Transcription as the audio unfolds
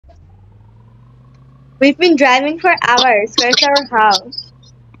We've been driving for hours. Where's our house?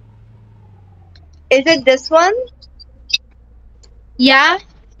 Is it this one? Yeah.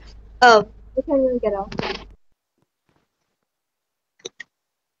 Oh, we can't even get out.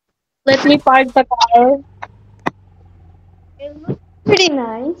 Let me park the car. It looks pretty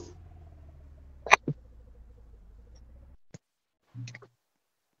nice.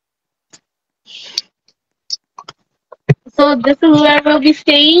 So this is where we'll be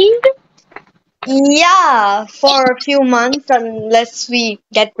staying. Yeah, for a few months unless we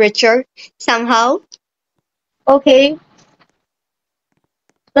get richer somehow. Okay.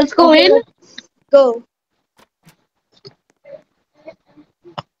 Let's go Okay, in. let's go.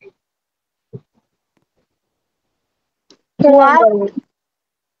 Turn on What? the light.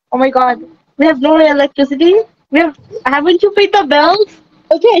 Oh my god. We have no electricity. We have. Haven't you paid the bills?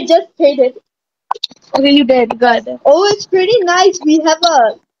 Okay, I just paid it. Okay, you did. Good. Oh, it's pretty nice. We have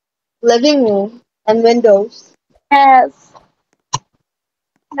a living room and windows. Yes.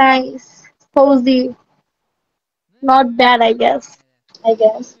 Nice. Cozy. Not bad, I guess. I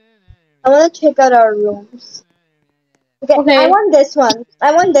guess. I want to check out our rooms. Okay, I Okay. want this one.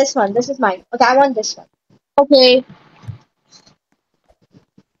 I want this one. This is mine. Okay, I want this one. Okay.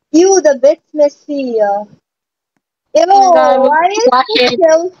 Ew, the bit's messy. Ew, Oh my god. We're why going to is watch the it.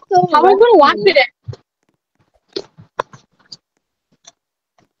 hill so How are we going to watch messy? it?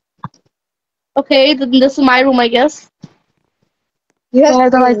 Okay. This is my room, I guess. You have Where are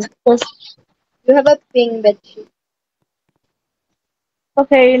the lights? pink. You have a pink bedsheet.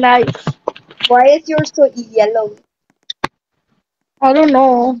 Okay. Nice. Why is yours so yellow? I don't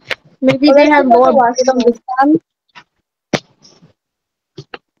know. Maybe Oh, they let's have check out lower the budget on this washroom. one.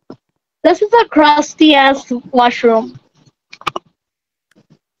 This is a crusty ass washroom.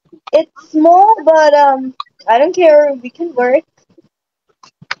 It's small, but I don't care. We can work.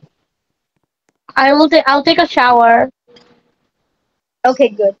 I'll take a shower. Okay,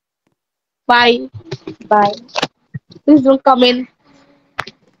 good. Bye. Bye. Please don't come in.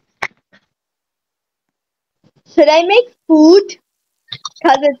 Should I make food?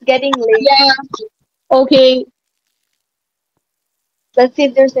 Cause it's getting late. Yeah. Okay. Let's see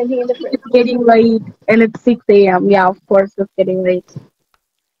if there's anything in the fridge. It's getting late and it's 6 a.m. Yeah, of course it's getting late.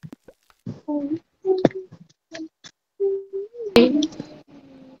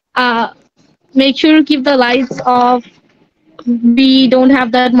 Uh, Make sure to keep the lights off. We don't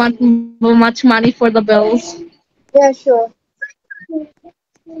have that much money for the bills. Yeah, sure.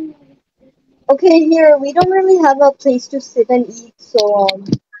 Okay, here we don't really have a place to sit and eat, so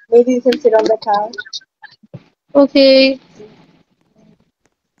maybe you can sit on the couch. Okay.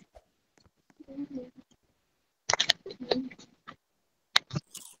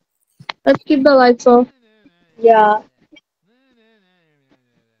 Let's keep the lights off. Yeah,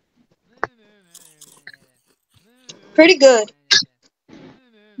 pretty good.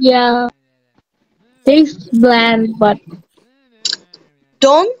 Yeah. Tastes bland, but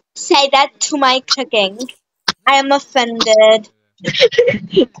Don't say that to my cooking. I am offended.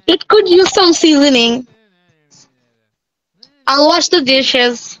 it could use some seasoning. I'll wash the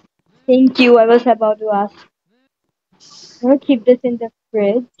dishes. Thank you. I was about to ask. I'm gonna keep this in the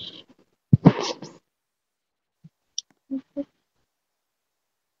fridge.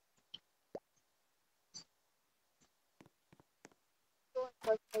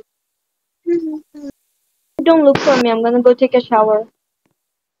 Don't look for me. I'm gonna go take a shower.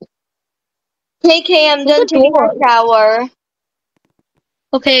 KK, I'm Close done the taking a door. shower.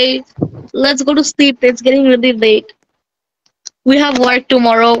 Okay, let's go to sleep. It's getting really late. We have work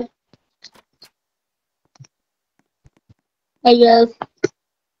tomorrow, I guess.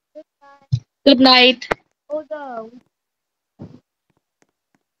 Good night, Oh no.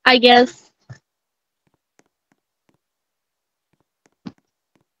 I guess.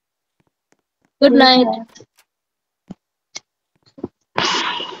 Good night. Yeah.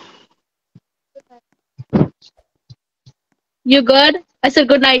 You good? I said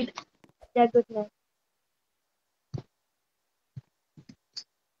good night. Yeah, good night.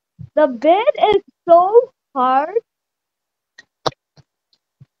 The bed is so hard.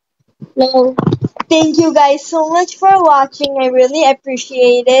 No. Thank you guys so much for watching. I really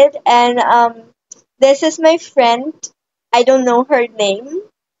appreciate it. And this is my friend. I don't know her name.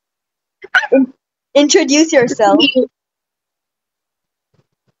 In- Introduce yourself. Ruhi.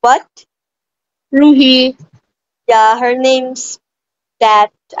 What? Ruhi. Yeah, her name's that.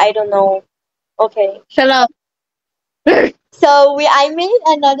 I don't know. Okay. Shut up. So I made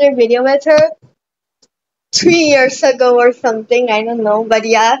another video with her 3 years ago or something. I don't know. But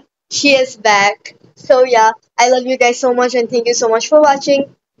yeah, she is back. So yeah, I love you guys so much and thank you so much for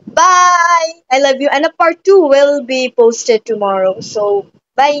watching. Bye. I love you. And a part two will be posted tomorrow. So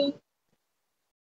bye.